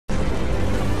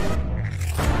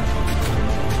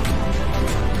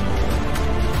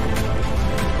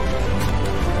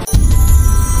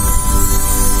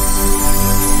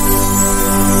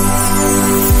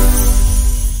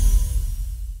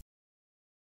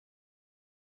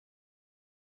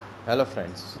Hello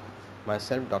friends,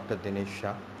 myself Dr. Dinesh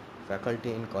Shah,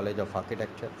 faculty in College of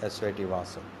Architecture, SVIT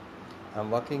VASAD. I am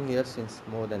working here since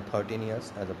more than 13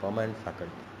 years as a permanent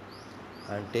faculty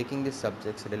and taking the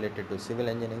subjects related to civil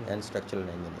engineering and structural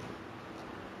engineering.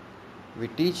 We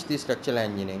teach the structural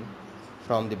engineering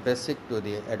from the basic to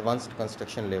the advanced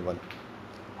construction level.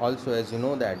 Also, as you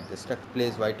know that the structure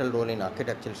plays vital role in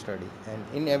architectural study and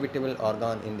inevitable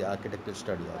organ in the architectural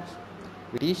study also.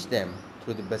 We teach them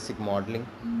through the basic modeling,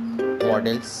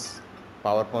 models,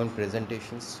 PowerPoint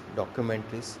presentations,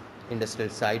 documentaries, industrial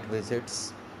site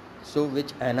visits, so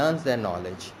which enhance their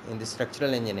knowledge in the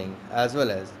structural engineering as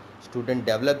well as students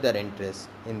develop their interest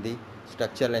in the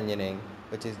structural engineering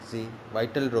which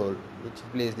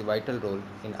plays the vital role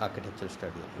in architectural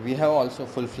study. We have also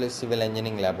full-fledged civil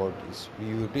engineering laboratories. We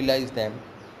utilize them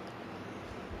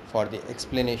for the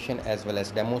explanation as well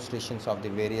as demonstrations of the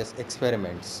various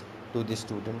experiments to the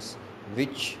students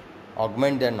which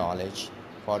augment their knowledge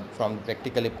from the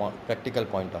practical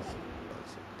point of view.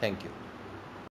 Thank you.